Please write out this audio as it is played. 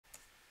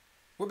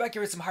We're back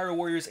here with some Hyrule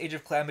Warriors Age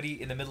of Calamity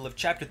in the middle of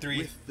Chapter 3.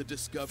 With the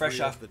discovery fresh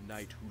off of the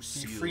knight who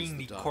seals freeing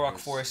the darkness, Korok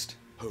Forest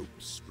hope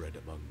spread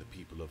among the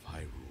people of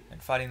Hyrule.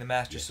 and fighting the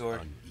Master Yet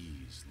Sword.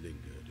 unease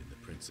lingered in the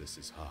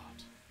princess's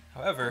heart.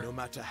 However, No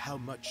matter how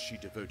much she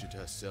devoted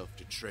herself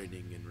to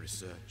training and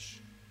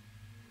research,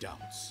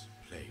 doubts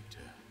plagued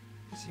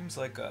her. seems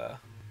like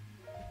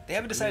they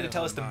haven't decided to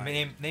tell us the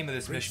name of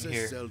this mission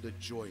here. Princess Zelda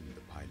joined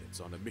the pilots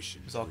on a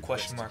mission It's all to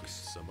question investigate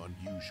marks. some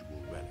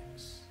unusual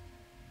relics.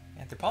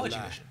 Anthropology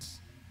Alas, missions.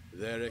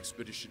 Their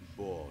expedition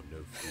bore no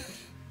fruit,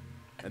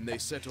 and they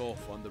set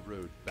off on the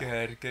road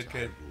back Good. to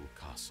Hyrule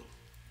Castle.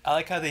 I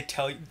like how they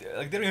tell you,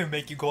 like, they don't even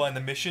make you go on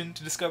the mission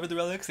to discover the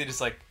relics. They just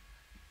like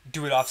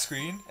do it off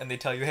screen and they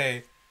tell you,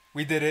 hey,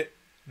 we did it,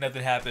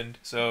 nothing happened,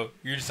 so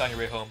you're just on your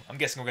way home. I'm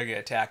guessing we're gonna get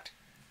attacked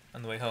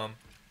on the way home.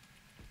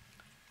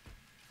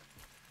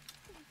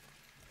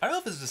 I don't know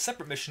if this is a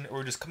separate mission or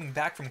we're just coming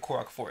back from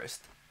Korok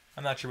Forest.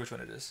 I'm not sure which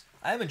one it is.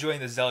 I am enjoying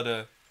the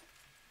Zelda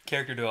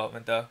character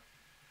development though,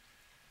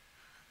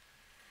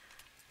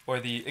 or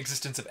the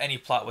existence of any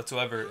plot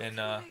whatsoever in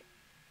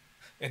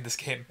this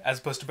game, as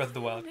opposed to Breath of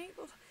the Wild.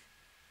 Unable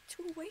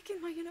to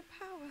awaken my inner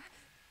power.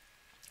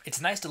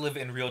 It's nice to live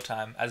in real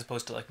time as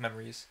opposed to like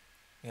memories,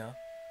 you know,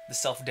 the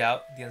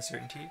self-doubt, the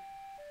uncertainty.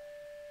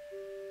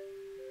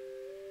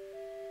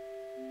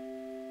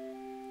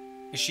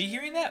 Is she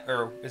hearing that,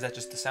 or is that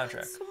just the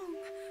soundtrack? Song.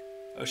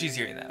 Oh, she's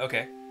hearing that.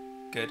 Okay,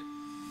 good.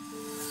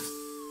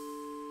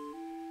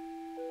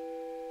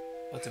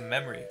 Oh, it's a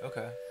memory.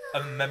 Okay,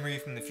 a memory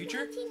from the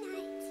future.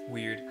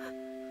 Weird.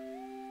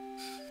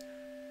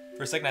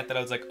 For a second, I thought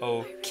I was like,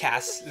 oh,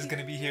 Cass is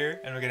gonna be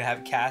here, and we're gonna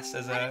have Cass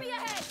as a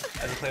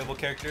playable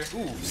character.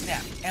 Ooh,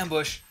 snap!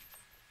 Ambush.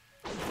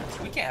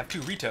 We can't have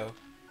two Rito.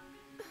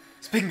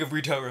 Speaking of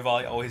Rito,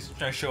 Rivali always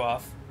trying to show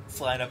off,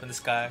 flying up in the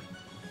sky.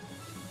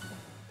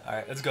 All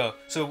right, let's go.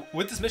 So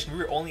with this mission, we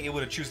were only able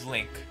to choose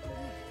Link.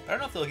 I don't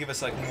know if they'll give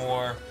us like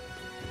more.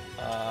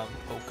 Oh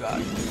God,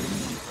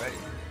 ready.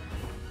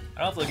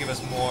 I don't know if they'll give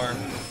us more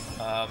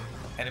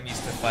enemies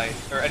to fight,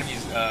 or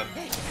enemies,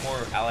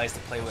 more allies to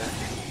play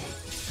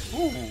with.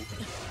 Ooh.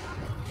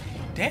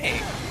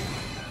 Dang.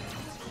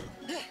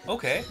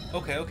 Okay.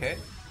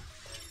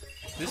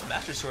 This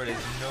Master Sword is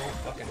no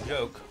fucking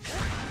joke.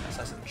 I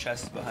saw some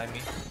chests behind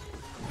me.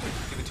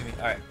 Give it to me.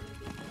 Alright.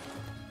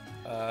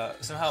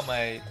 Somehow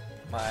my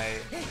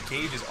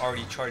gauge is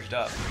already charged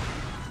up.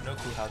 No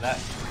clue how that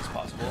is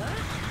possible.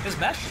 This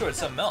Master Sword is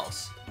something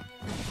else.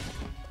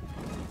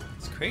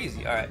 It's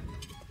crazy. Alright.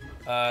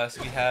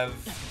 So we have...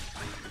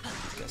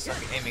 Gotta suck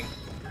at aiming.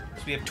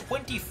 So we have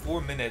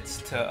 24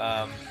 minutes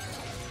to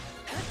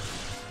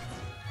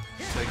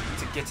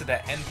get to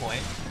that end point,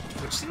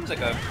 which seems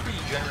like a pretty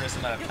generous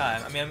amount of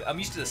time. I mean, I'm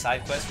used to the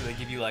side quests where they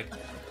give you like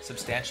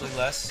substantially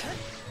less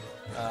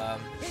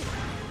time.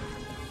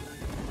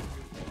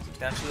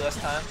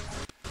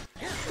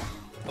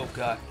 Oh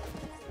God.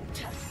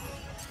 There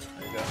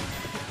we go.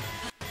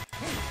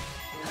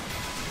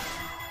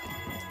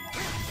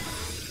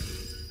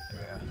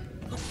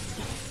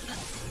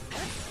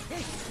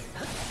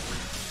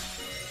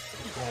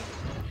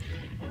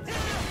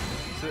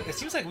 So it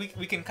seems like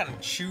we can kind of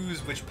choose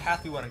which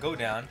path we want to go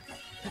down.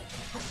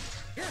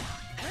 There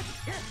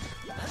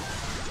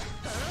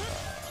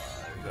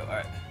we go,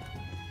 alright.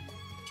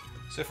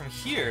 So from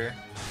here,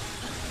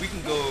 we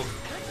can go...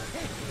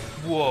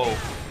 Whoa!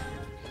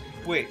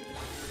 Wait.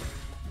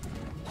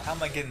 How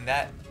am I getting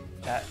that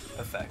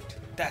effect?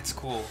 That's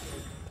cool.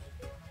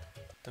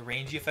 The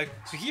rangey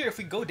effect. So here, if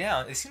we go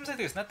down, it seems like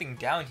there's nothing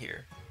down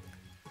here.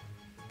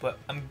 But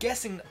I'm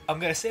guessing, I'm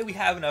gonna say we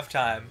have enough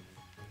time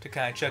to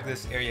kind of check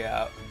this area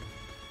out.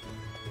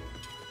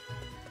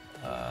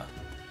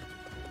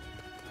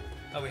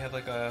 Oh, we have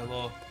like a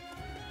little,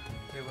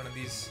 we have one of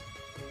these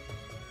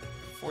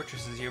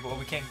fortresses here, but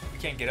we can't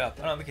get up.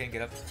 Oh no, we can't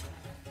get up.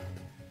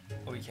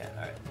 Oh, we can.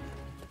 All right.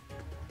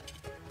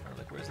 Oh,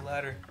 look, where's the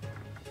ladder?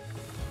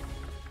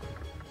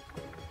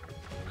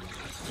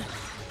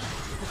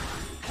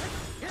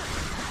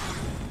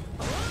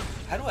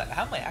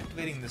 How am I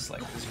activating this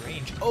this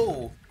range?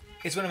 Oh,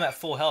 it's when I'm at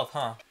full health,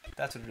 huh?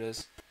 That's what it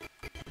is.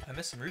 I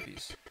missed some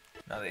rupees.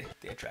 No, they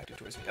attracted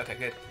towards me. Okay,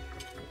 good.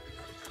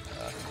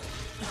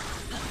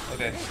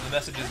 Okay, so the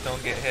messages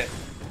don't get hit.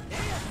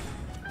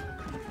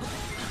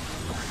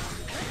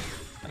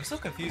 I'm still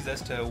confused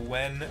as to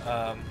when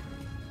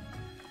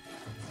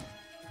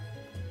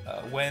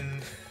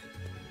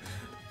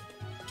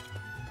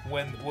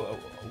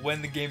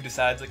the game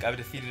decides like I've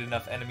defeated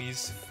enough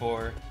enemies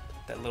for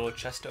that little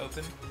chest to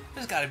open.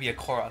 There's got to be a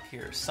Korok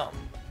here or something.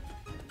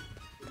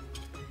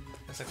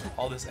 It's like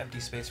all this empty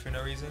space for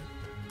no reason.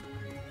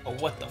 Oh,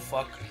 what the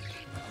fuck?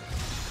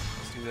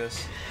 Let's do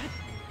this.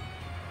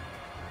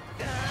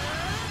 Get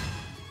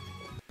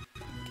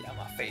out of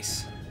my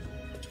face.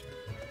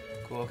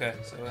 Cool, okay,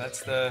 so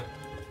that's the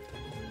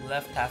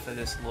left half of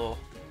this little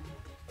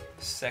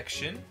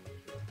section.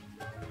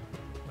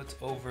 What's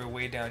over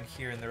way down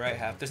here in the right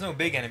half? There's no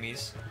big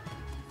enemies.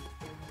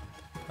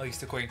 At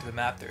least according to the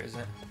map there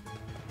isn't.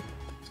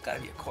 There's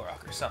gotta be a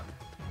Korok or something.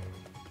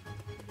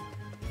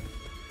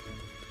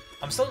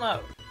 I'm still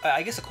not.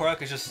 I guess a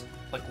Korok is just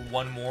like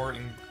one more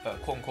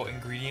quote unquote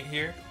ingredient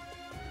here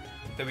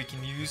that we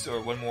can use, or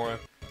one more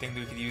thing that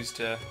we could use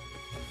to,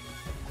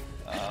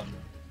 you know.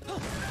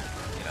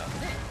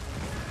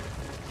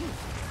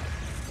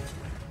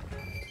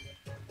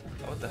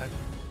 Oh, what the heck?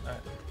 All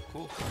right,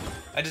 cool.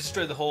 I just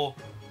destroyed the whole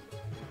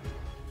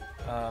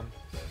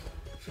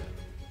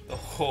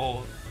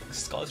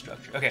skull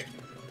structure. Okay,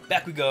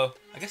 back we go.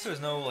 I guess there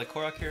was no like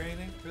Korok here or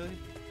anything, really.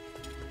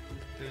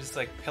 There's just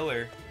like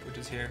pillar, which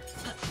is here.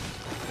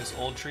 This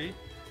old tree,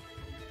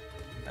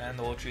 and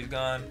the old tree's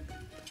gone.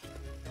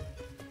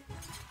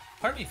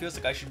 Part of me feels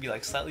like I should be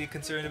like slightly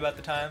concerned about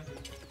the time,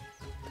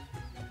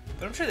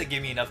 but I'm sure they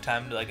give me enough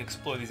time to like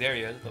explore these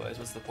areas. Otherwise,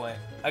 what's the point?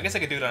 I guess I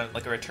could do it on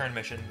like a return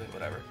mission, but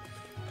whatever.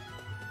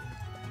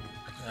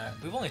 Alright,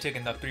 we've only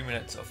taken about 3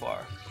 minutes so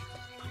far.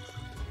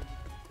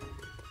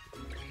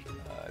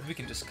 We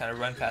can just kind of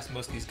run past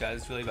most of these guys.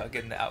 It's really about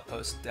getting the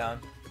outpost down.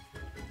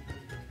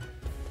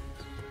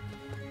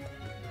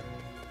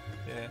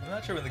 Yeah, I'm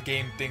not sure when the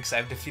game thinks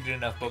I've defeated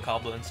enough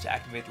bokoblins to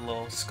activate the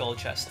little skull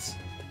chests.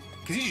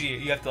 Because usually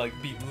you have to like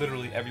beat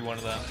literally every one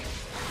of them.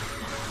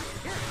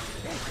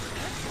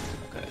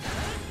 Okay.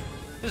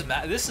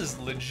 This is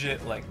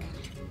legit like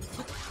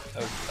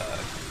a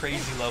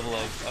crazy level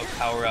of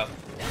power up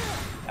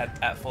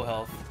at full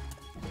health.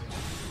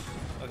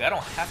 Okay, I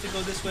don't have to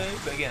go this way,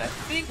 but again, I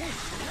think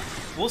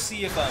we'll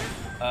see if I'm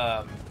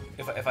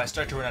if I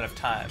start to run out of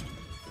time.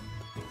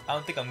 I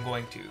don't think I'm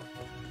going to,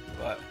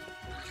 but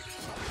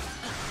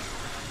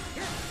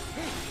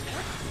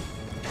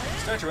if I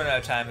start to run out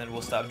of time, then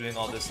we'll stop doing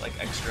all this like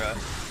extra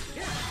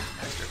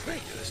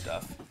regular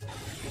stuff.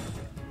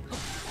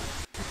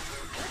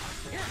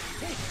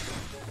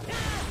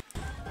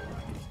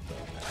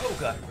 Oh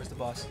god, where's the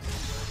boss?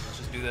 Let's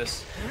just do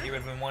this. Get rid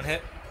of him in one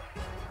hit.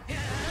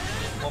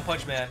 One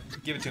punch man,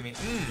 give it to me.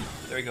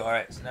 There we go.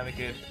 Alright, so now we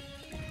could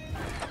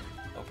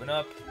open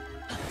up.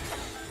 And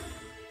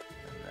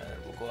then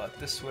we'll go out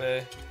this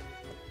way.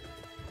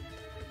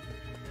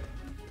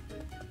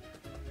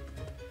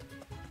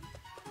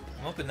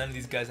 I'm hoping none of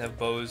these guys have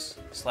bows,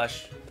 / none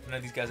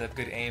of these guys have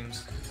good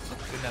aims.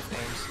 Good enough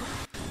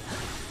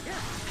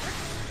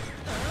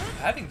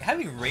aims.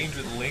 Having range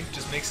with Link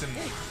just makes him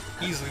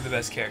easily the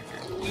best character.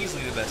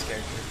 Easily the best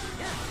character.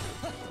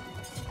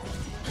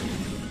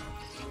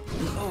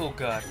 Oh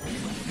god.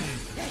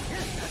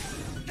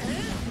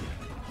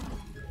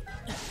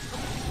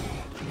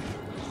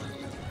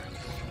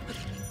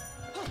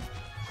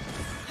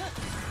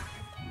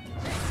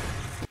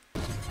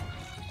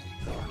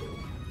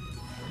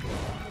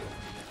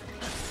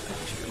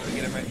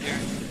 Get him right here.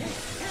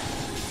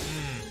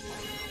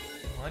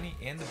 Money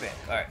in the bank.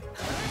 Alright.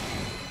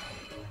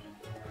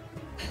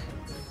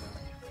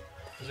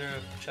 Is there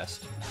a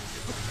chest? Oh,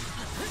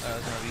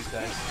 there's one of these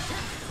guys.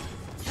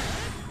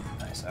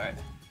 Nice, alright.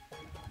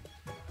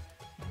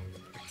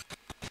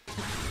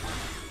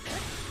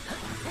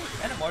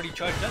 And I'm already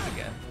charged up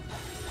again.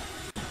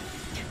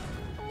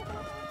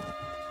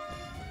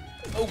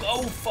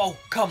 Oh,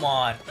 come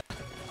on!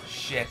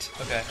 Shit,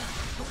 okay.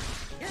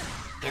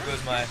 There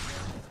goes my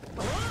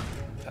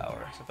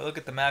power. So if I look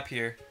at the map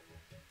here,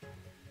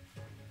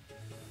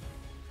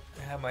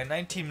 I have my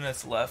 19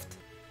 minutes left.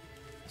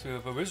 So we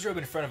have a Wizrobe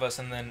in front of us,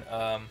 and then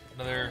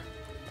another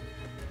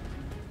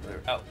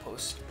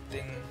outpost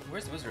thing.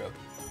 Where's the Wizrobe?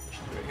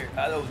 Right here.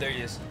 Oh, there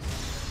he is.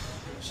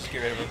 Let's just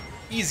get rid of him.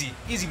 Easy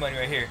money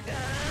right here.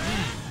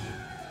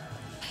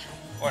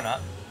 Or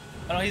not.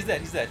 Oh no, he's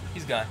dead.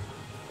 He's gone.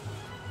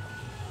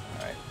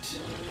 Alright.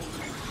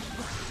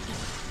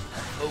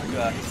 Oh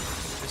god.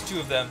 There's two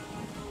of them.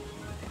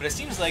 But it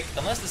seems like,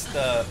 unless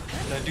the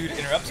dude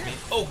interrupts me.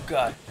 Oh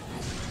god.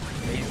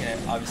 Okay, he's gonna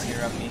obviously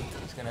interrupt me.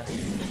 He's gonna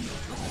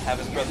have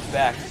his brother's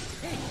back.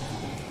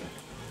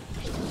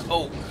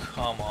 Oh,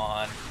 come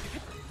on.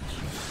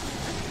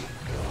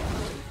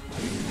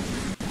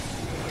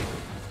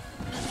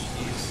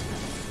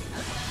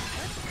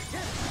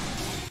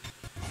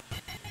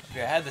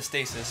 Okay, I had the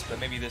stasis, but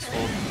maybe this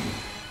will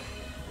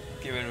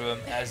get rid of him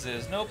as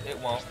is. Nope, it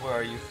won't. Where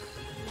are you?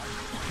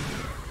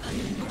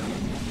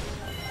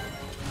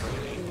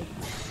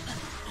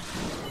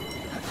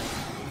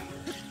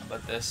 How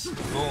about this?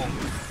 Boom.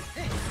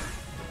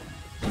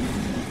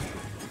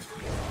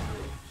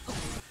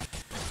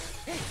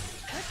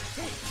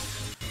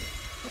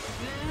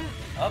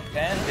 Up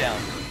and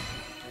down.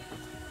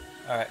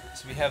 Alright,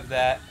 so we have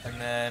that,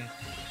 and then,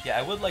 yeah,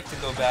 I would like to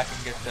go back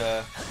and get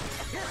the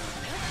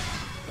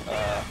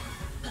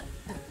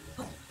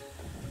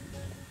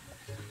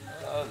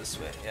oh, this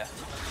way, yeah.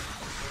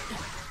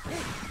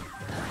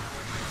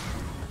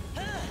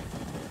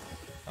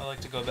 I'd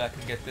like to go back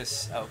and get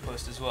this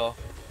outpost as well.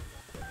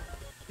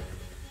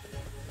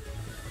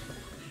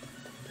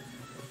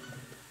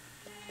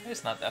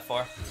 It's not that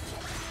far.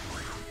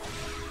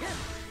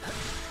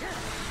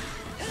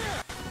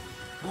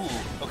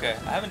 Ooh, okay.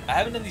 I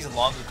haven't done these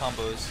longer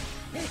combos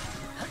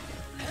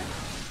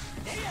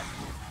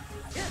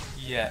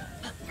yet.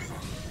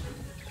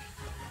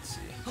 Let's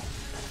see.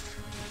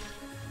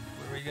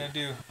 What are we gonna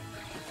do?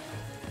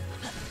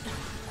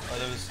 Oh,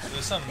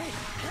 was some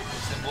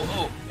symbol.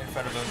 Oh, in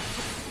front of him.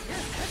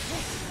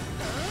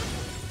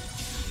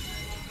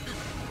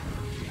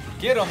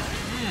 Get him!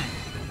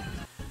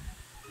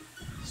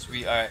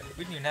 Sweet. All right,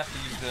 we didn't even have to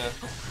use the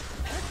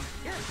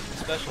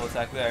special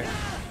attack there.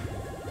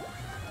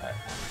 All right.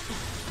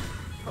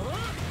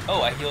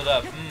 Oh, I healed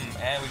up.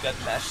 And we got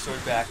the Master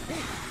Sword back.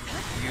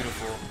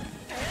 Beautiful.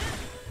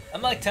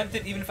 I'm like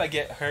tempted, even if I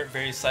get hurt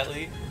very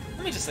slightly.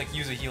 Let me just like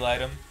use a heal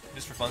item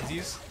just for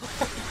funsies.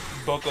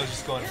 Boko's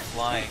just going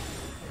flying.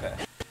 Okay.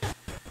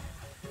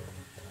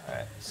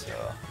 Alright, so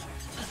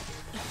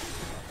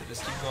I'll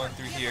just keep going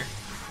through here.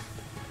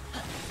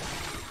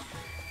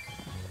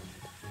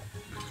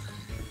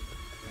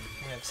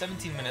 We have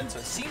 17 minutes, so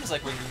it seems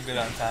like we're doing good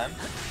on time.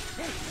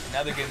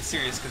 Now they're getting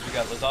serious because we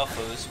got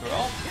Lizalfos who are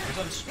all, for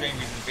some strange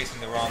reason, facing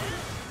the wrong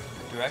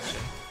direction.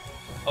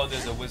 Oh,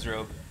 there's a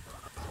Wizrobe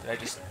that I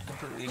just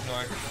completely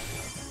ignored.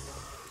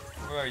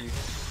 Where are you?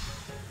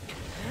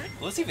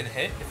 Will this even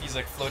hit if he's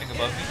like floating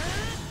above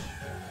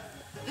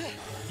me?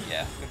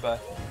 Yeah, goodbye.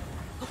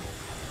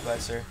 Goodbye,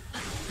 sir.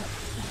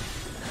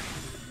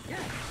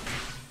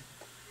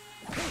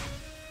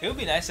 It would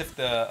be nice if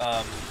the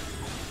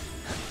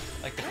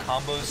like the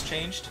combos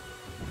changed.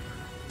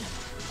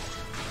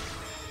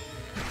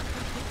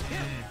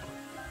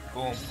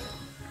 Boom.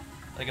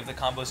 Like if the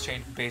combos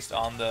changed based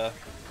on the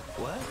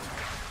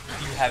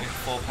you having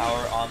full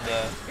power on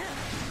the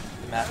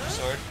Master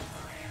Sword.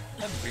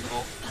 That'd be pretty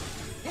cool.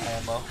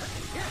 Ammo.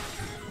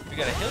 We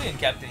got a Hylian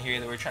captain here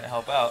that we're trying to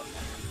help out.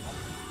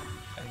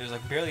 And there's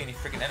like barely any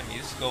freaking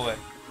enemies. Go away.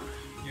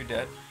 You're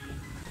dead.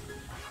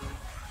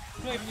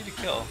 You don't even need to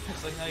kill.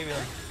 It's like not even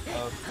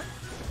a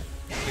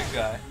big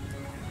guy.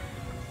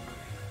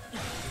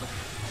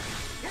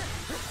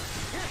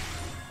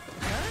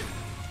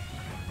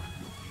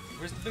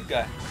 Where's the big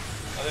guy?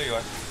 Oh, there you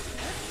are.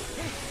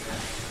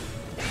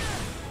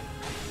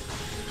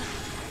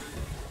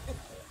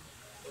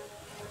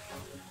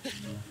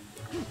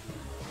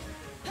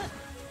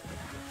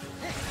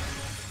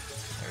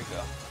 There we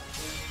go.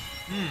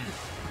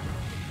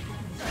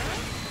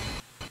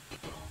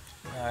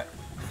 Alright.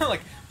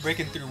 Like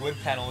breaking through wood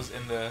panels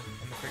in the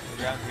freaking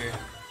ground here.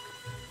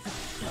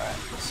 Alright,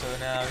 so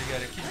now we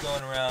gotta keep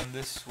going around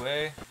this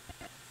way.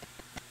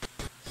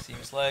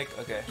 Seems like,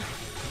 okay.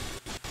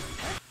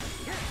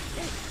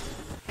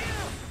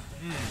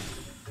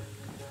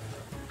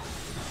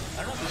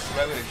 I don't know if this is the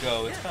right way to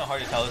go. It's kind of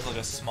hard to tell. There's like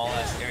a small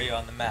ass area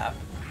on the map.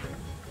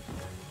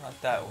 Not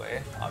that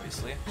way,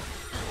 obviously.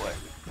 What?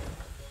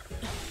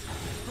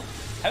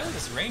 Having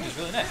this range is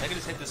really nice. I can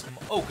just hit this.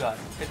 Oh god,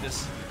 hit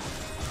this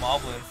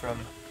moblin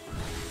from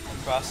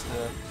across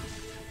the.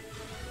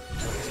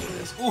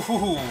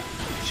 Ooh,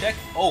 check.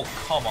 Oh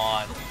come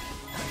on!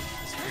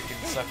 This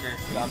freaking sucker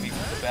got me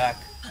from the back.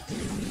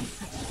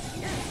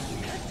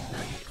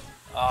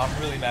 Oh,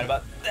 I'm really mad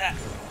about that.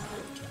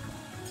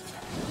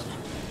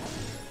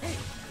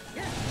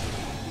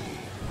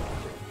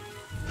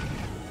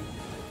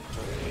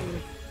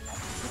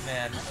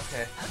 Man,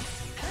 okay.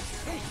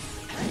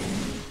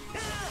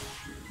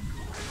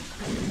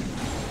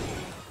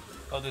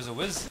 Oh, there's a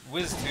whiz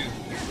too.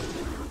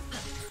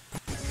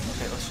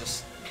 Okay, let's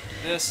just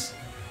do this.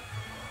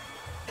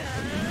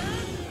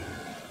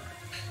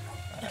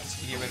 Let's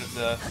get rid of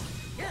the.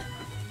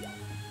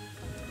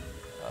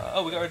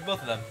 Oh, we got rid of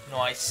both of them.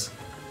 Nice.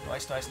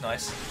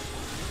 Nice.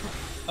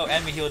 Oh,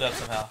 and we healed up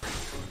somehow.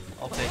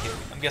 I'll take it.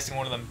 I'm guessing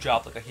one of them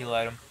dropped like a heal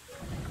item.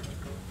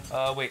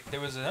 Wait, there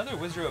was another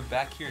Wizrobe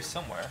back here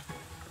somewhere.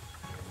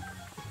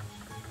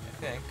 I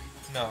think.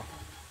 No.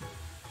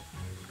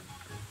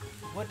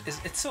 What is...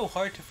 It's so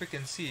hard to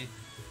freaking see.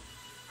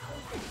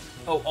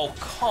 Oh,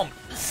 come...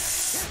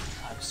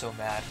 I'm so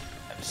mad.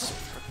 I'm so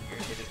freaking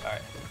irritated.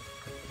 Alright.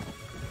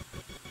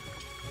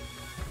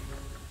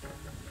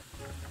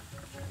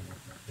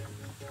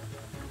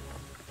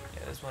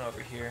 Yeah, there's one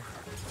over here.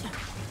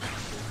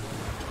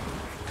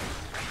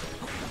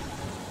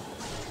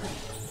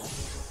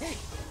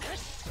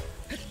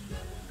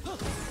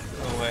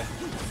 Go away.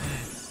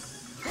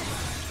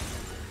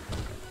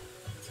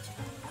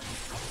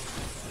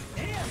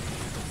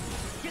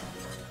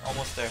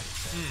 Almost there.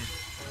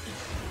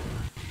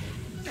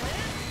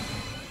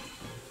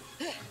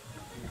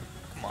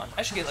 Come on.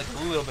 I should get like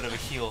a little bit of a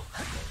heal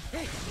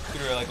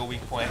through like a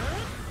weak point.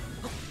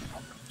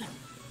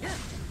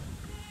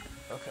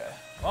 Okay.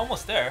 We're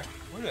almost there.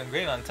 We're doing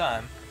great on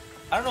time.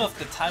 I don't know if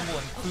the time will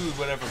include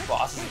whatever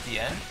bosses at the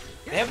end.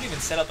 They haven't even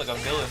set up like a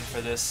villain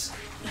for this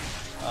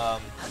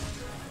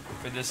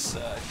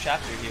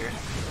chapter here.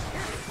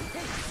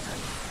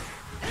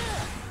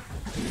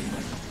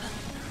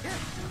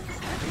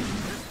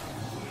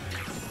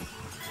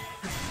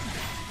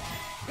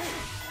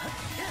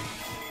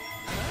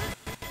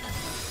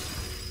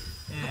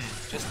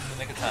 Just in the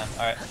nick of time.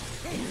 Alright.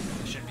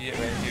 This should be it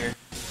right here.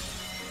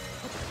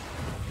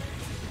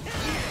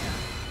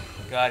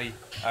 Got it.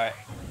 Alright.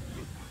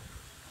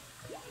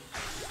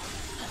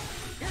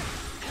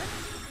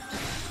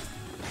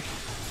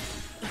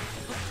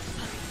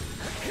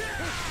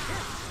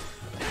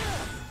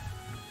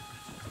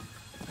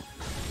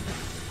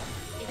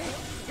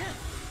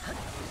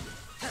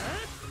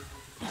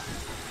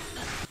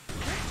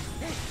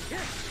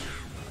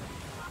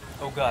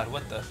 Oh god,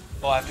 what the?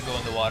 Oh, I have to go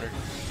in the water.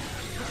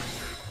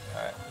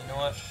 Alright, you know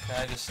what?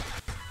 Can I just...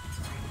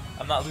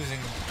 I'm not losing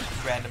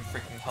random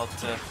freaking health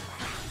to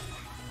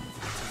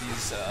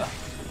these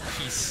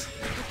keys.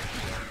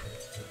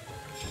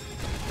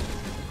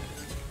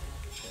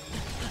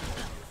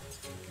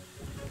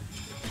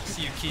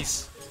 See you,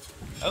 keys.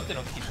 I hope they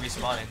don't keep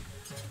respawning.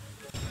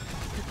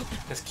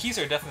 Because keys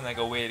are definitely like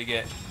a way to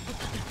get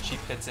cheap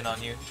hits in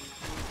on you.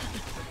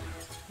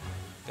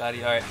 Got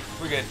it. Alright,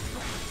 we're good.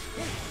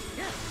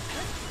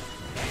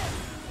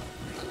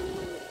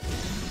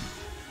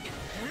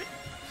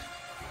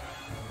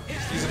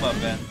 Just use them up,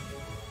 man.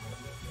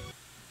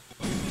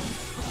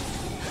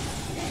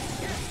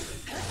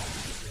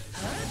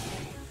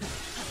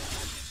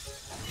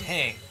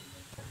 Dang.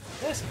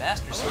 This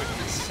Master Sword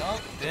is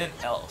something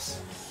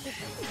else.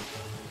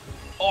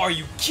 Oh, are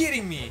you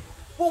kidding me?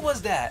 What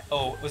was that?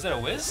 Oh, was that a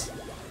whiz?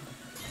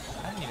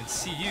 I didn't even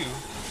see you.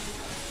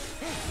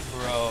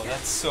 Bro,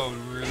 that's so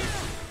rude.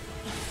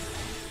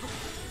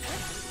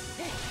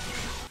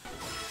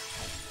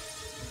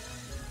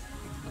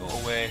 Go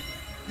away.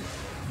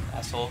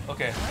 Asshole.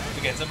 Okay.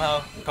 Again,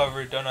 somehow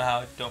covered, don't know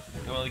how, don't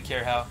really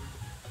care how.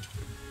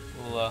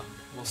 We'll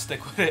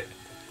stick with it.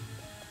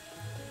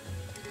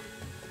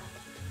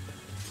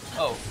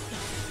 Oh.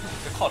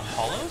 They're called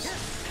hollows?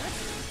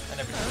 I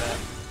never knew that.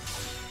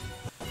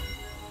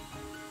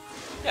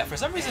 Yeah, for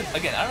some reason,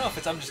 again, I don't know if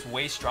it's I'm just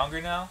way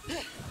stronger now,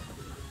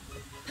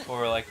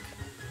 or like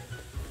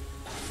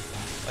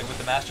with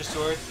the Master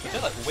Sword, but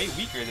they're like way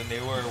weaker than they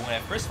were when I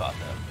first fought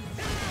them.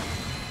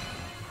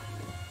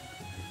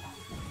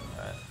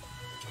 Alright.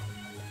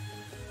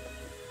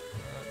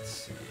 Let's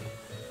see.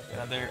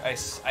 Another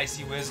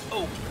icy whiz.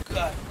 Oh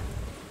god.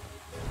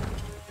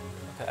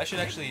 Okay, I should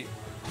actually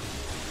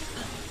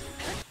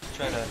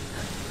try to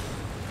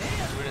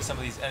get rid of some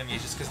of these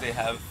enemies just because they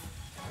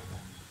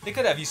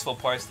could have useful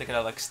parts. They could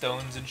have like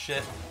stones and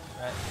shit,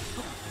 right?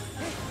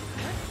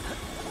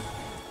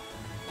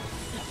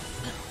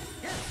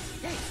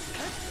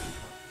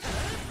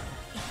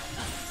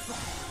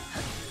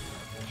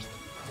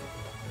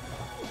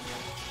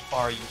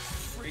 Are you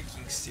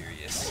freaking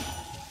serious?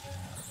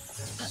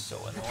 So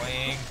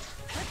annoying.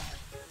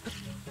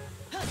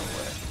 No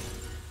way.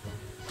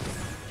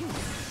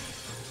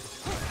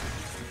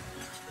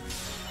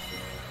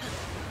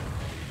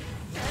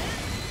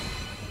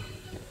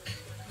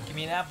 Give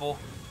me an apple.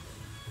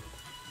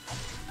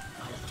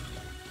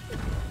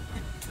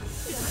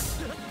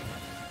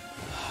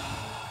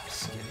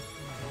 Just getting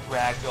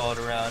ragdolled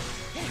around.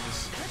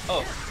 Jesus.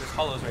 Oh, there's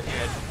hollows right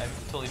here. I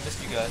totally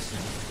missed you guys.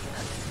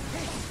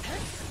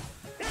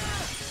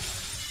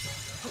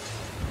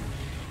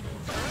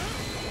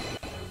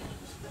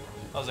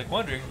 I was like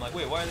wondering, like,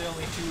 wait, why are there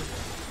only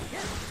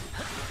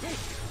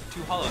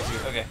two hollows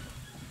here? Okay.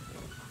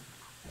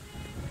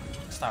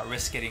 Let's not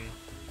risk getting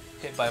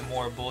hit by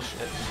more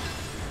bullshit.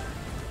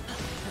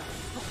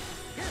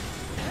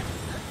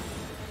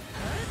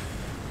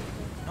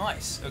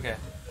 Nice, okay.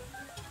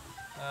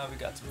 We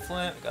got some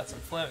flint, we got some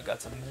flint, we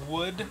got some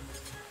wood.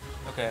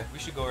 Okay, we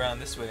should go around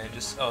this way and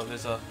just... Oh,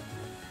 there's a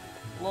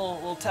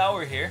little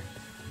tower here.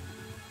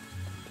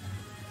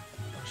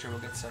 I'm sure we'll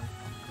get some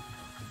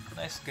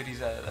nice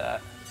goodies out of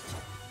that.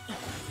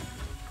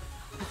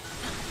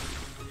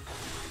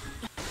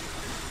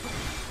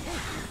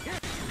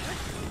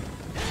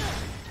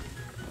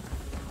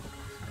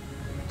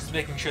 Just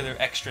making sure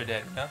they're extra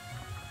dead, you know?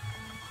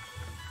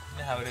 You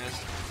know how it is.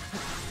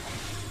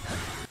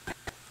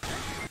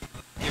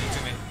 Give it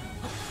to me.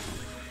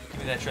 Give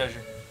me that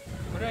treasure.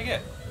 What did I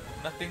get?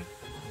 Nothing.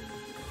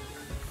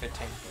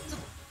 15.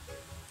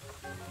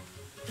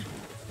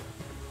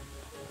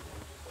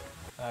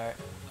 Alright.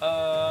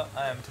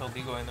 I am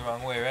totally going the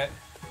wrong way, right?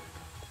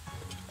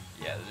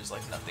 Yeah, there's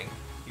like nothing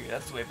here.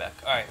 That's the way back.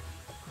 Alright.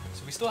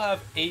 So we still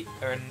have 8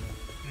 or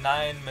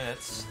 9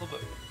 minutes. A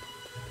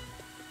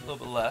little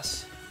bit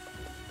less.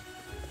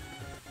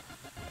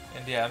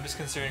 And yeah, I'm just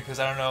concerned because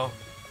I don't know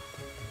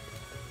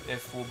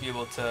if we'll be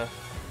able to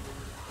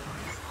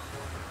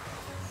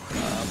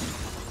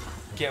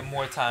get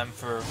more time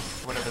for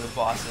whatever the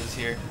boss is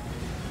here.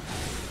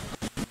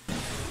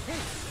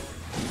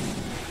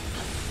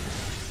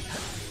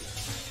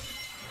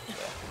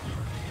 Okay.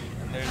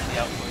 And there's the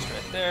outpost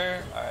right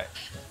there. Alright.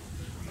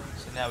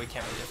 So now we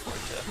can't really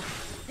afford to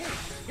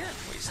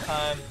waste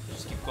time.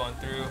 Just keep going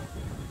through.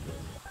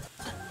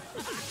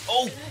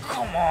 Oh,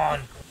 come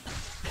on!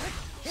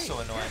 So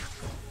annoying.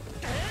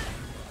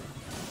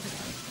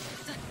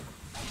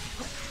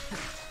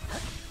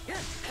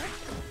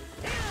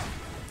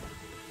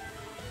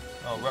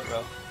 Oh,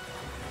 ruh-roh.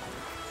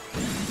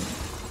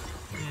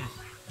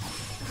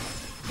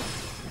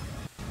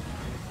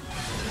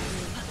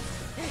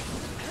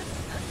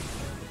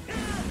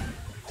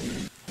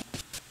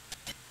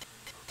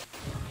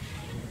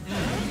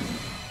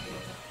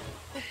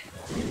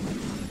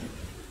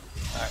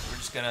 Alright, we're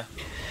just gonna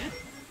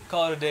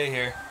call it a day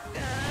here.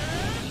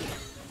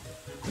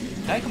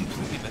 Did I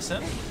completely miss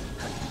him?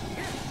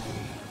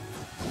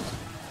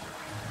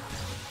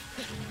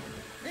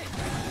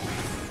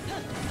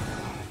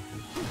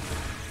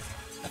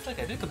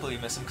 did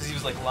completely miss him because he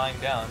was like lying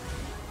down.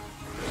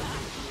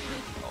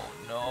 Oh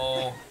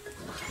no.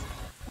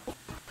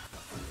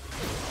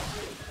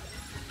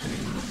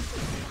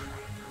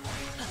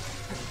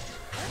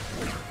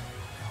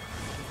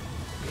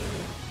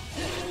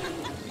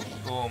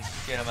 Boom.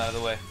 Get him out of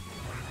the way.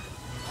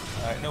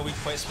 Alright, no weak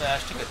point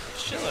smash. Took a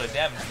shitload of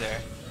damage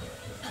there.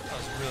 That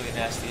was really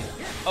nasty.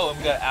 Oh, and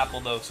we got an apple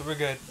though, so we're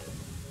good.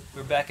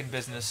 We're back in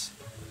business.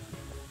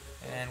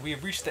 And we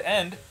have reached the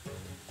end.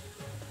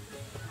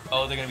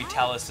 Oh, they're gonna be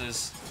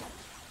Taluses.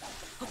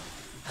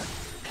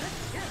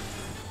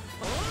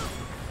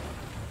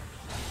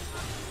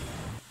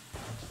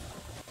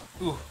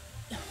 Ooh.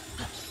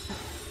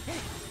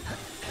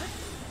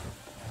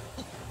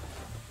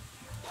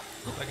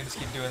 I can just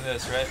keep doing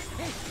this, right?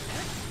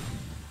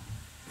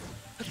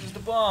 Use the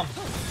bomb.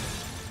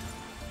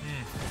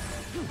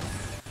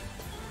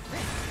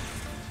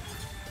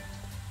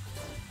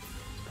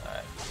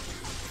 Alright.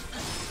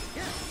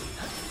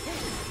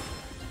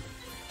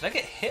 Did I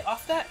get hit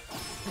off that?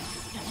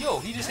 Yo,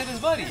 he just hit his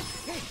buddy. What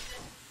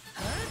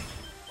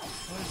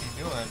is he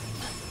doing?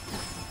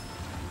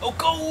 Oh,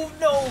 go!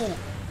 No!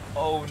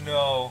 Oh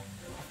no.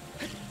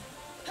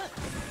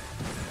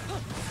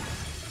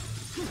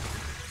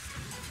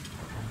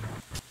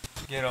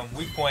 Get him.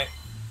 Weak point.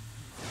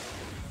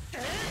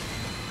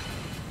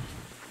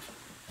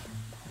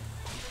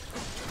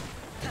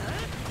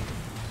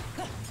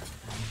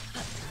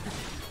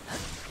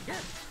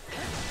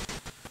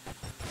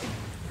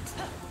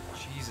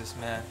 Jesus,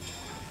 man.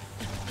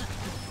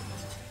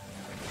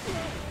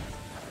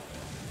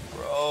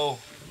 Bro.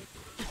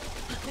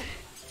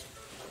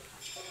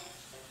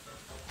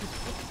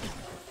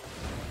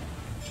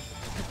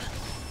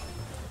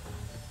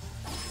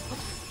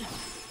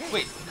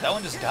 Wait, that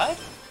one just died?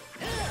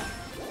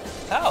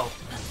 How?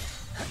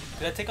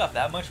 Did I take off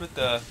that much with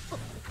the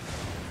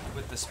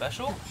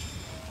special?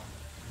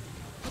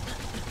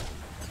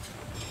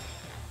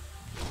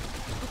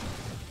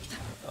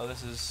 Oh,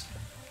 this is...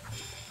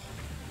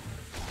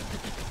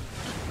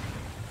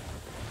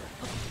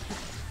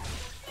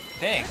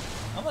 Dang,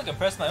 I'm like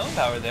impressed with my own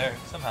power there,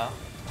 somehow.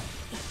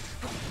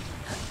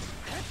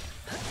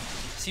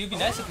 See, it'd be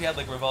nice if we had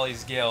like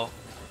Rivali's Gale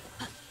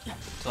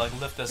to like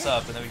lift us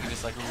up, and then we could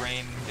just like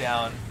rain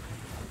down.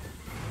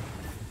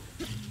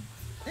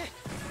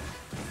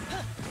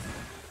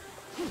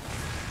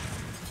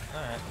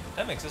 Alright,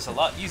 that makes this a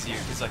lot easier,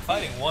 because like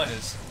fighting one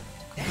is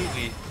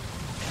completely,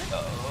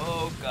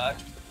 oh god,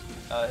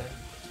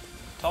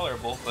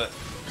 tolerable, but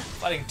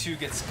fighting two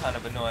gets kind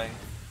of annoying.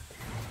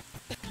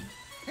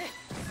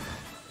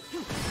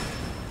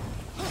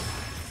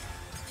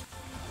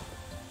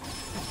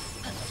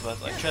 I was about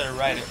to like try to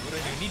ride it. We don't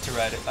even need to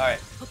ride it.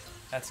 Alright,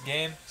 that's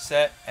game,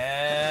 set,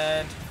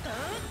 and...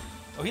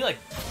 Oh, he like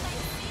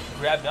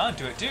grabbed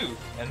onto it too,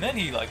 and then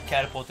he like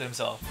catapulted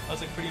himself. That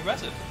was like pretty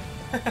impressive.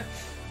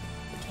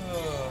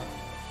 Oh.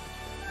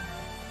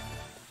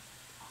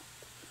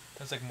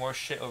 There's like more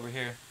shit over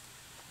here.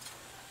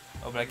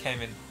 Oh, but I can't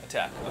even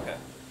attack. Okay.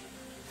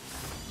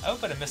 I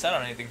hope I didn't miss out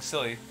on anything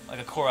silly, like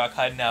a Korok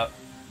hiding out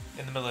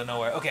in the middle of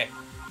nowhere. Okay.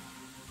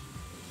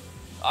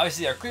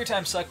 Obviously, our clear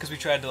time sucked because we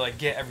tried to like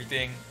get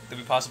everything that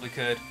we possibly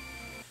could.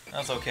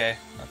 That's okay.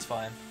 That's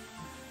fine.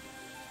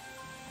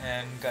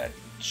 And got a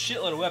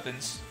shitload of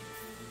weapons.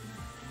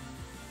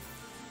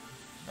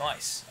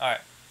 Nice. All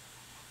right.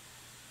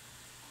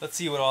 Let's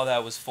see what all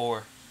that was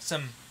for.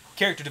 Some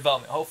character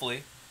development,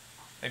 hopefully.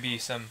 Maybe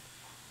some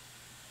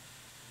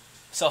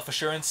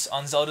self-assurance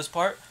on Zelda's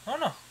part. I don't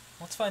know.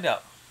 Let's find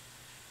out.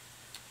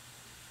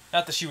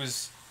 Not that she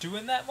was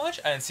doing that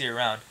much. I didn't see her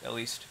around, at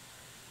least.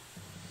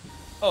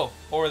 Oh,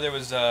 or there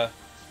was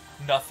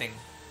nothing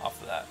off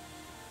of that.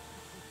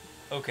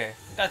 Okay,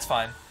 that's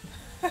fine.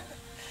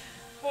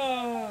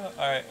 Oh,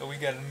 all right, we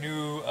got a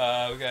new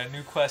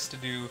quest to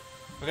do.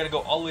 We gotta go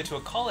all the way to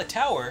Akala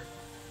Tower.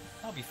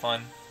 That'll be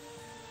fun.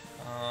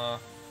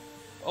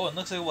 Oh, and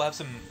looks like we'll have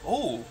some.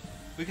 Oh,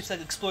 we could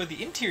like explore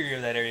the interior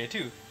of that area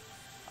too.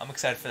 I'm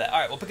excited for that. All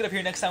right, we'll pick it up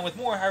here next time with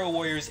more Hyrule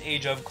Warriors: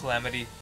 Age of Calamity.